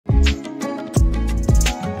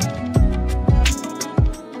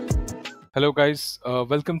Hello guys,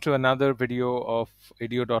 welcome to another video of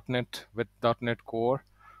ADO.NET with .NET Core,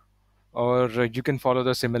 or you can follow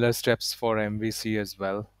the similar steps for MVC as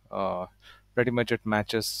well. Pretty much it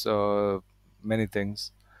matches many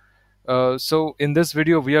things. So in this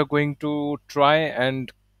video, we are going to try and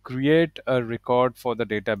create a record for the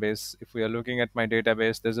database. If we are looking at my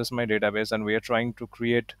database, this is my database, and we are trying to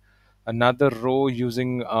create another row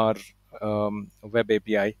using our web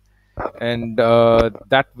API, and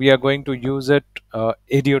that we are going to use it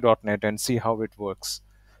ADO.NET and see how it works.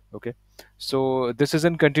 Okay, so this is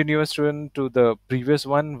in continuous run to the previous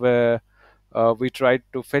one where we tried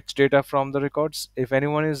to fetch data from the records. If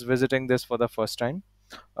anyone is visiting this for the first time,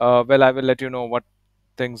 well, I will let you know what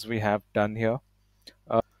things we have done here.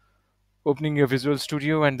 Opening your Visual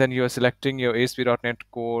Studio, and then you are selecting your ASP.NET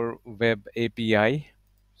Core Web API.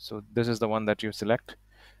 So this is the one that you select.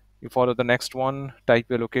 You follow the next one, type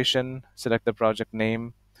your location, select the project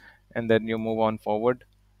name, and then you move on forward.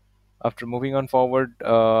 After moving on forward,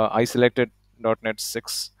 I selected .NET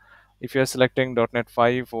 6. If you're selecting .NET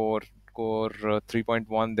 5 or Core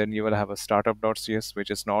 3.1, then you will have a startup.cs,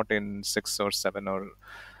 which is not in 6 or 7 or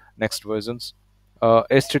next versions.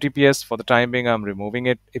 HTTPS, for the time being, I'm removing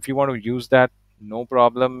it. If you want to use that, no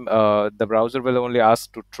problem. The browser will only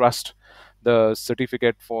ask to trust the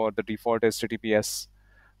certificate for the default HTTPS.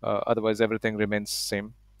 Otherwise, everything remains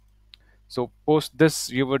same. So post this,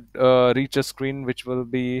 you would reach a screen which will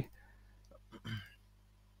be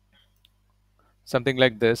something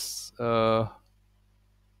like this. Once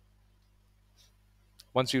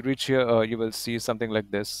you reach here, you will see something like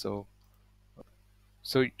this. So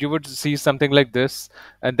you would see something like this,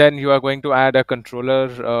 and then you are going to add a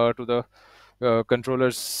controller to the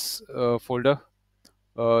controllers folder.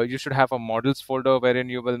 You should have a models folder wherein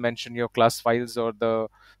you will mention your class files or the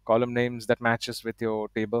column names that matches with your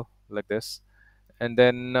table like this. And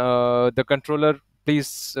then the controller,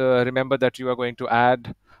 please remember that you are going to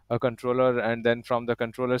add a controller, and then from the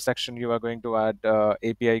controller section you are going to add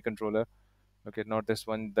API controller. Okay, not this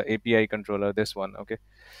one, the API controller, this one. Okay,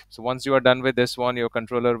 so once you are done with this one, your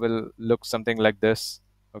controller will look something like this.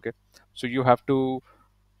 Okay, so you have to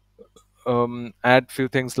add few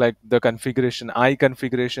things like the configuration, I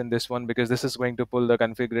configuration, this one, because this is going to pull the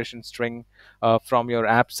configuration string from your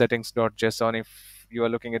app settings.json if you are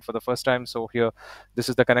looking at for the first time. So here, this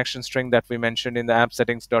is the connection string that we mentioned in the app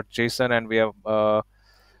settings.json, and we have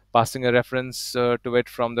passing a reference to it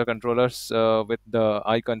from the controllers with the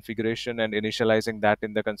I configuration and initializing that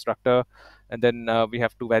in the constructor. And then we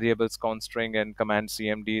have two variables, const string and command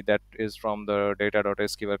cmd, that is from the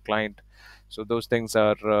data.sql client. So those things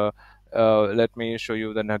are, let me show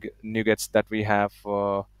you the nuggets that we have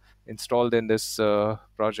installed in this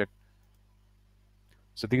project.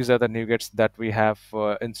 So these are the nuggets that we have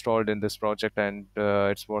installed in this project, and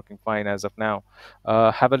it's working fine as of now.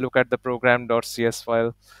 Have a look at the program.cs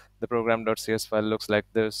file. The program.cs file looks like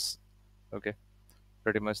this. Okay,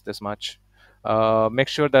 pretty much this much. Make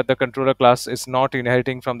sure that the controller class is not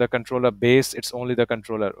inheriting from the controller base. It's only the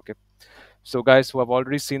controller. Okay. So guys who have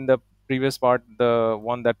already seen the previous part, the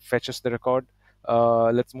one that fetches the record,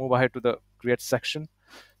 let's move ahead to the create section.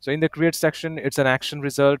 So in the create section, it's an action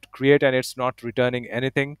result create, and it's not returning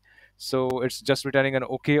anything. So it's just returning an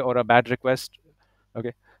okay or a bad request.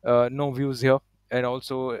 Okay, no views here, and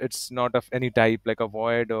also it's not of any type like a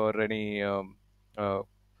void or any uh,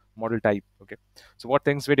 model type. Okay, so what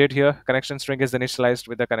things we did here: connection string is initialized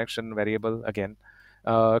with the connection variable again.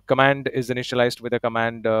 Command is initialized with a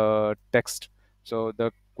command text. So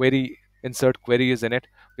the query insert query is in it.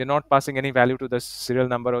 We're not passing any value to the serial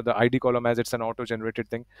number or the ID column, as it's an auto-generated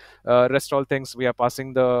thing. Rest all things, we are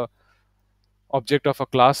passing the object of a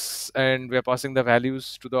class, and we are passing the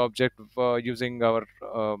values to the object using our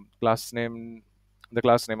class name, the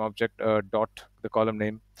class name object dot the column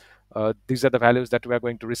name. These are the values that we are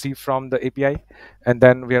going to receive from the API, and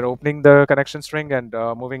then we are opening the connection string and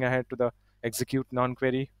moving ahead to the execute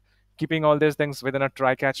non-query, keeping all these things within a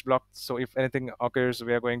try-catch block. So if anything occurs,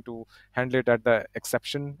 we are going to handle it at the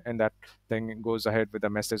exception, and that thing goes ahead with the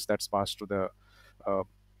message that's passed to the uh,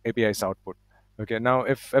 API's output. Okay, now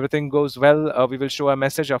if everything goes well, we will show a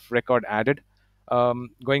message of record added.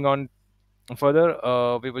 Going on further,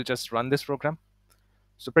 we will just run this program.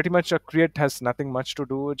 So pretty much a create has nothing much to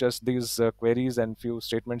do, just these queries and few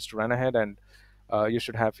statements to run ahead, and you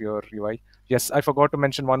should have your UI. Yes, I forgot to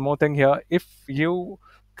mention one more thing here. If you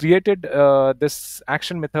created this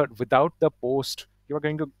action method without the post, you are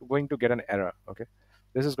going to get an error. Okay,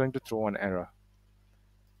 this is going to throw an error.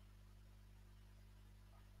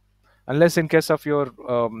 Unless in case of your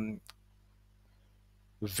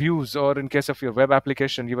views, or in case of your web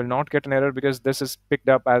application, you will not get an error because this is picked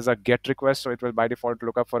up as a get request, so it will by default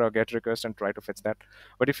look up for a get request and try to fetch that.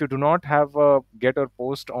 But if you do not have a get or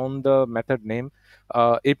post on the method name,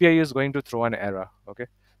 API is going to throw an error. Okay,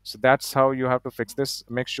 so that's how you have to fix this.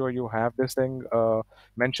 Make sure you have this thing,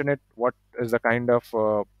 mention it, what is the kind of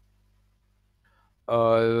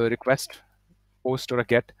request, post, or a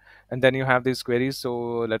get, and then you have these queries.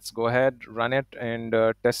 So let's go ahead, run it, and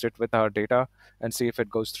test it with our data and see if it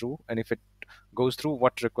goes through. And if it goes through,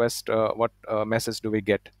 what request, what message do we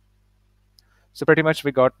get? So pretty much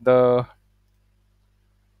we got the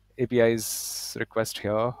API's request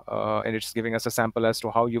here, and it's giving us a sample as to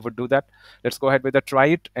how you would do that. Let's go ahead with a try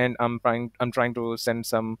it, and I'm trying to send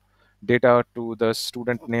some data to the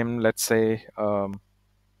student name. Let's say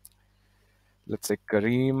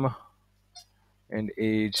Kareem, and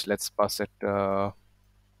age. Let's pass it.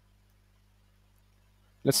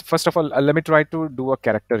 Let's first of all, let me try to do a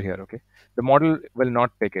character here. Okay, the model will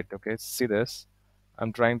not take it. Okay, see this.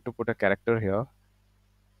 I'm trying to put a character here.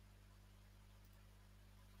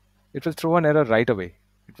 It will throw an error right away.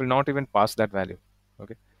 It will not even pass that value.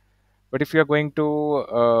 Okay, but if you are going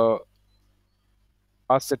to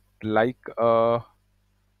pass it like a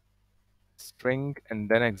string and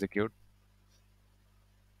then execute,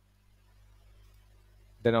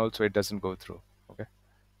 then also it doesn't go through. Okay,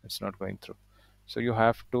 it's not going through. So you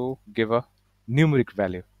have to give a numeric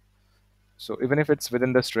value. So even if it's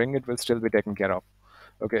within the string, it will still be taken care of.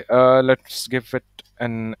 Okay, let's give it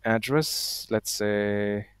an address. Let's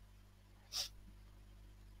say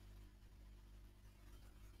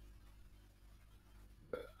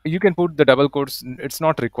you can put the double quotes. It's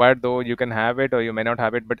not required though. You can have it or you may not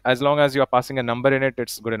have it, but as long as you are passing a number in it,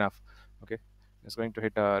 it's good enough. Okay, it's going to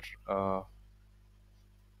hit our.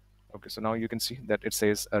 Okay, so now you can see that it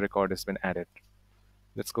says a record has been added.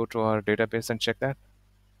 Let's go to our database and check that.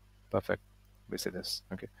 Perfect. We see this.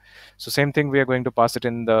 Okay, so same thing. We are going to pass it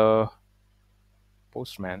in the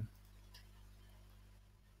postman.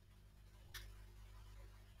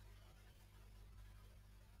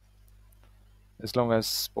 As long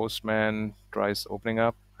as postman tries opening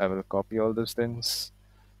up, I will copy all those things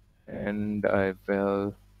and I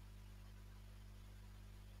will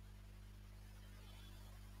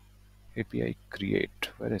API create.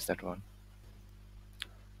 Where is that one?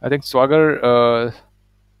 I think Swagger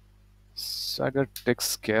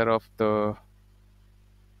takes care of the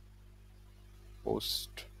post.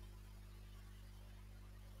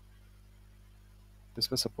 This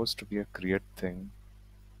was supposed to be a create thing.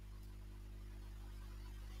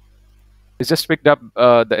 It's just picked up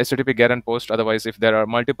the HTTP get and post. Otherwise, if there are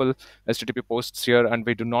multiple HTTP posts here and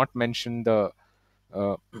we do not mention uh,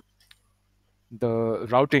 the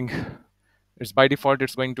routing, it's by default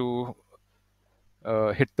it's going to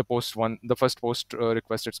hit the post one, the first post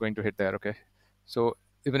request. It's going to hit there. Okay, so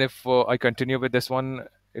even if I continue with this one,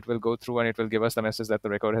 it will go through and it will give us the message that the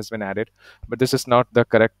record has been added. But this is not the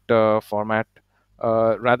correct format.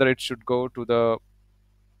 Rather, it should go to the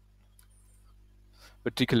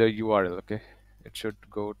particular URL. Okay, it should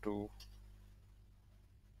go to.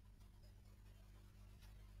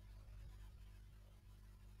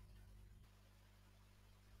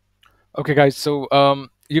 Okay, guys. So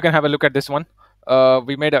you can have a look at this one.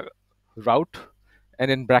 We made a route, and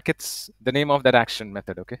in brackets the name of that action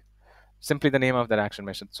method. Okay, simply the name of that action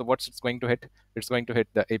method. So what's it's going to hit? It's going to hit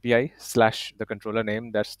the API slash the controller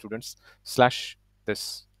name, that's students, slash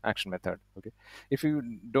this action method. Okay, if you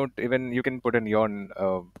don't even, you can put in your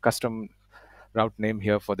custom route name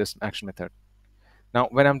here for this action method. Now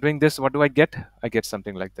when I'm doing this, what do I get? I get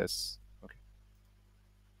something like this. Okay,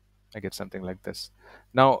 I get something like this.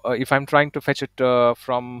 Now if I'm trying to fetch it uh,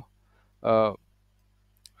 from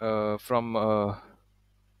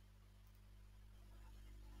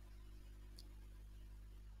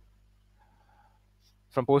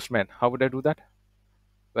Postman, how would I do that?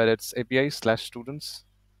 Well, it's API slash students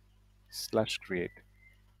slash create.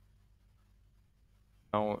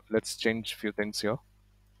 Now let's change a few things here.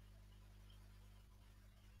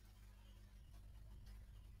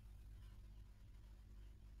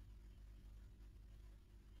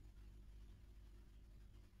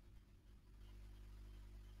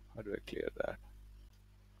 How do I clear that?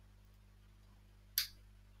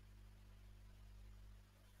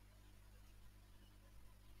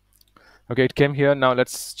 Okay, it came here. Now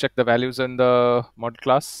let's check the values in the model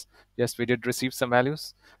class. Yes, we did receive some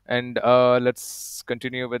values. And let's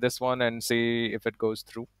continue with this one and see if it goes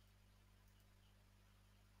through.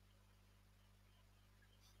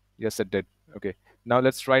 Yes, it did. Okay, now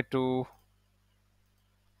let's try to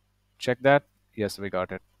check that. Yes, we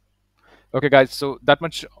got it. Okay, guys, so that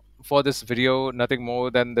much for this video, nothing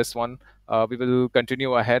more than this one. We will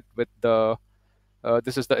continue ahead with the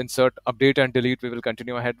this is the insert, update and delete. We will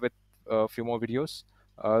continue ahead with a few more videos.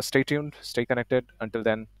 Stay tuned, stay connected. Until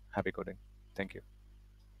then, happy coding. Thank you.